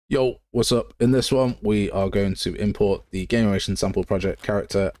Yo, what's up? In this one, we are going to import the GameOcean sample project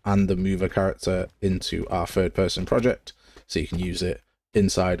character and the mover character into our third person project so you can use it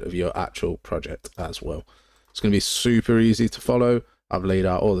inside of your actual project as well. It's going to be super easy to follow. I've laid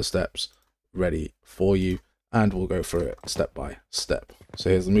out all the steps ready for you and we'll go through it step by step. So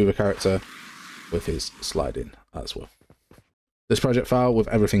here's the mover character with his sliding as well. This project file with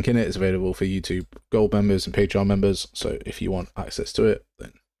everything in it is available for YouTube Gold members and Patreon members. So if you want access to it,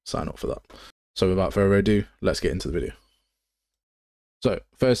 then sign up for that. So without further ado, let's get into the video. So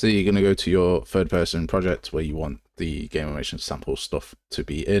firstly, you're going to go to your third person project where you want the GameOcean sample stuff to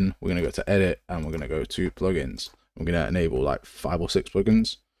be in. We're going to go to edit and we're going to go to plugins. We're going to enable like 5 or 6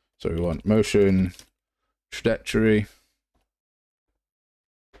 plugins. So we want motion, trajectory,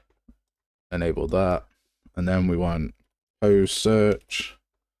 enable that. And then we want pose search,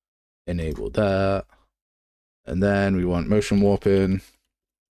 enable that. And then we want motion warping,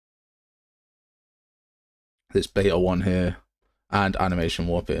 this beta one here, and animation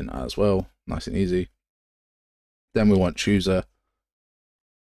warping as well, nice and easy. Then we want chooser,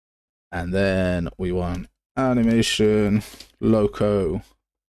 and then we want animation loco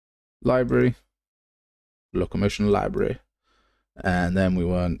library, locomotion library, and then we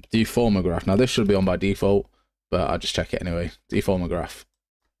want deformer graph. Now this should be on by default, but I'll just check it anyway. Deformer graph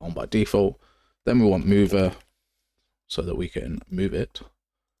on by default. Then we want mover so that we can move it.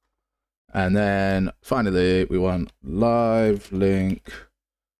 And then finally, we want live link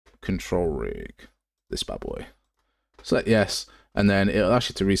control rig, this bad boy. Select yes, and then it'll ask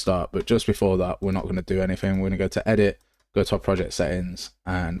you to restart. But just before that, we're not going to do anything. We're going to go to edit, go to our project settings,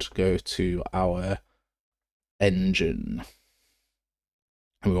 and go to our engine.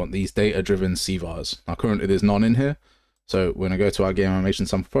 And we want these data driven cvars. Now, currently there's none in here. So we're going to go to our game animation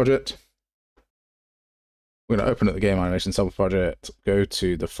sample project. We're going to open up the game animation sample project, go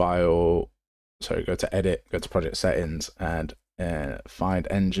to the file, sorry, go to edit, go to project settings, and find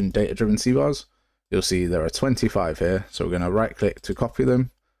engine data driven cvars. You'll see there are 25 here. So we're going to right click to copy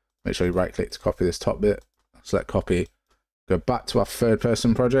them. Make sure you right click to copy this top bit, select copy, go back to our third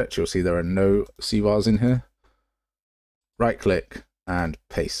person project. You'll see there are no cvars in here. Right click and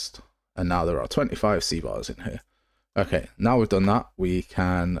paste. And now there are 25 cvars in here. Okay, now we've done that, we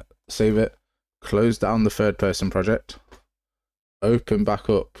can save it. Close down the third person project, open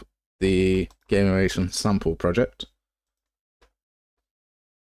back up the GameOcean sample project.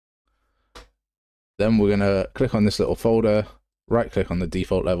 Then we're going to click on this little folder, right click on the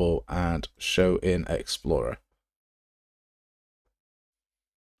default level and show in Explorer.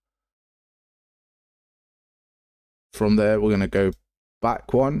 From there, we're going to go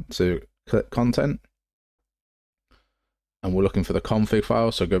back one to click content. And we're looking for the config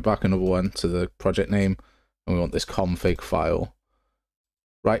file, so go back another one to the project name, and we want this config file.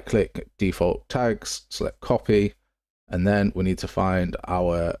 Right click default tags, select copy, and then we need to find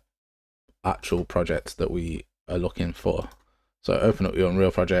our actual project that we are looking for. So open up your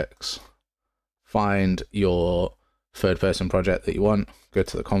Unreal projects, find your third person project that you want, go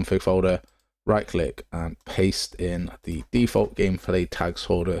to the config folder, right click and paste in the default gameplay tags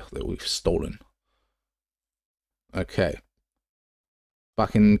folder that we've stolen. Okay.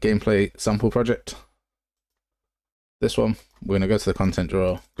 Back in gameplay sample project, this one, we're going to go to the content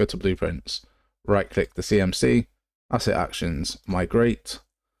drawer, go to blueprints, right click the CMC, asset actions, migrate,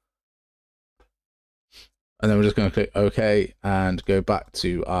 and then we're just going to click OK and go back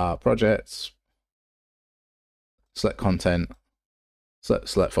to our projects, select content,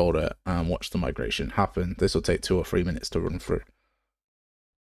 select folder, and watch the migration happen. This will take 2 or 3 minutes to run through.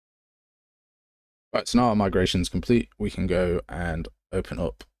 Right, so now our migration is complete. We can go and open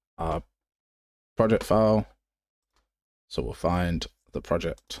up our project file. So we'll find the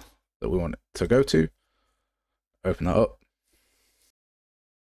project that we want it to go to, open that up,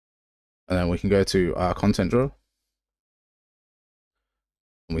 and then we can go to our content drawer.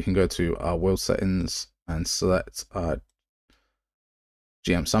 And we can go to our world settings and select our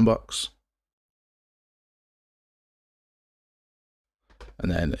GM sandbox. And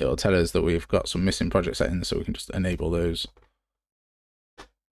then it'll tell us that we've got some missing project settings, so we can just enable those.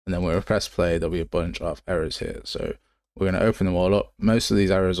 And then when we press play, there'll be a bunch of errors here. So we're going to open them all up. Most of these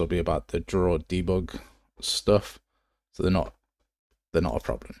errors will be about the draw debug stuff, so they're not a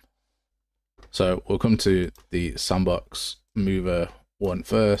problem. So we'll come to the sandbox mover one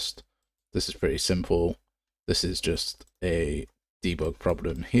first. This is pretty simple. This is just a debug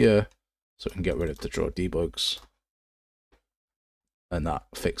problem here, so we can get rid of the draw debugs. And that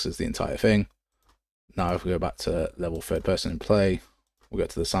fixes the entire thing. Now if we go back to level third person and play, we'll get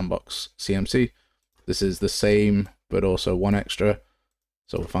to the sandbox CMC. This is the same, but also one extra.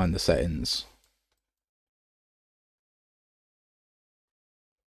 So we'll find the settings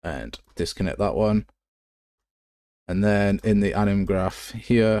and disconnect that one. And then in the anim graph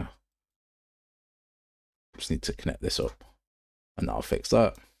here, just need to connect this up and that'll fix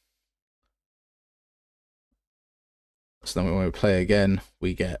that. So then when we play again,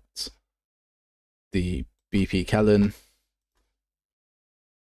 we get the BP Kellen.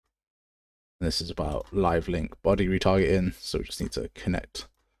 And this is about live link body retargeting. So we just need to connect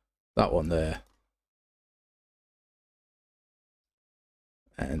that one there.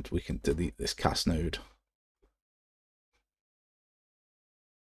 And we can delete this cast node.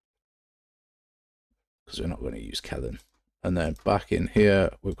 Because we're not going to use Kellen. And then back in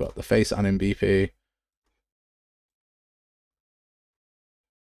here, we've got the face anim BP.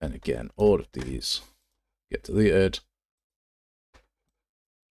 And again, all of these get deleted.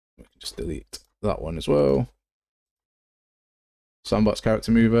 We can just delete that one as well. Sandbox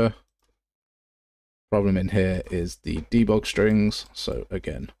character mover. Problem in here is the debug strings. So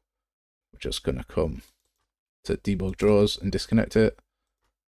again, we're just going to come to debug draws and disconnect it.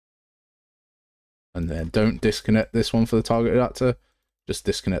 And then don't disconnect this one for the targeted actor. Just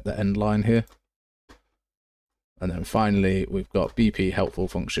disconnect the end line here. And then finally, we've got BP helpful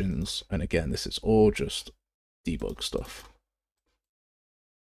functions. And again, this is all just debug stuff.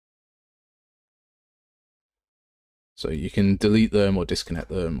 So you can delete them or disconnect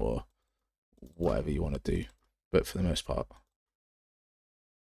them or whatever you want to do. But for the most part,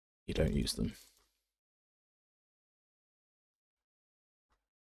 you don't use them.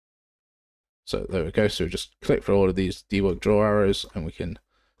 So there we go. So just click for all of these debug draw arrows and we can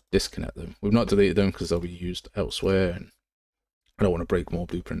disconnect them. We've not deleted them because they'll be used elsewhere and I don't want to break more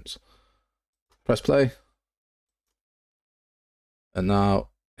blueprints. Press play. And now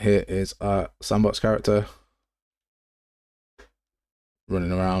here is our sandbox character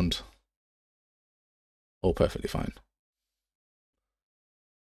running around, all perfectly fine.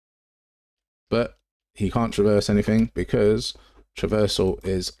 But he can't traverse anything because traversal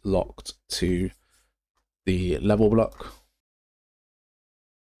is locked to the level block.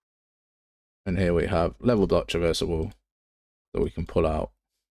 And here we have level block traversable that we can pull out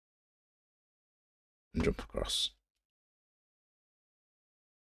and jump across.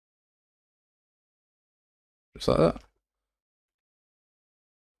 Just like that.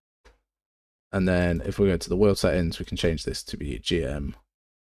 And then if we go to the world settings, we can change this to be GM.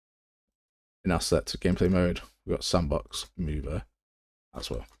 In our set gameplay mode, we've got sandbox mover as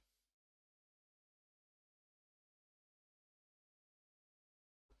well.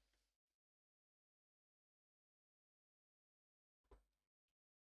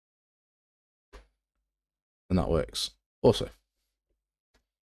 And that works also.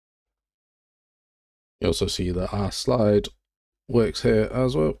 You also see that our slide works here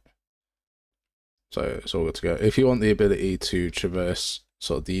as well. So it's all good to go. If you want the ability to traverse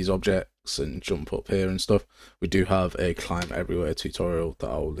sort of these objects and jump up here and stuff, we do have a climb everywhere tutorial that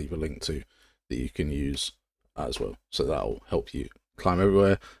I'll leave a link to that you can use as well. So that'll help you climb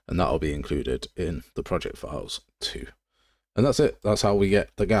everywhere and that'll be included in the project files too. And that's it. That's how we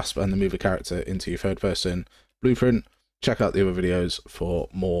get the GASP and the mover character into your third person blueprint. Check out the other videos for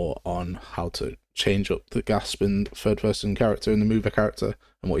more on how to change up the GASP and third person character and the mover character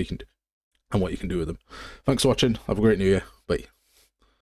and what you can do with them. Thanks for watching. Have a great new year. Bye.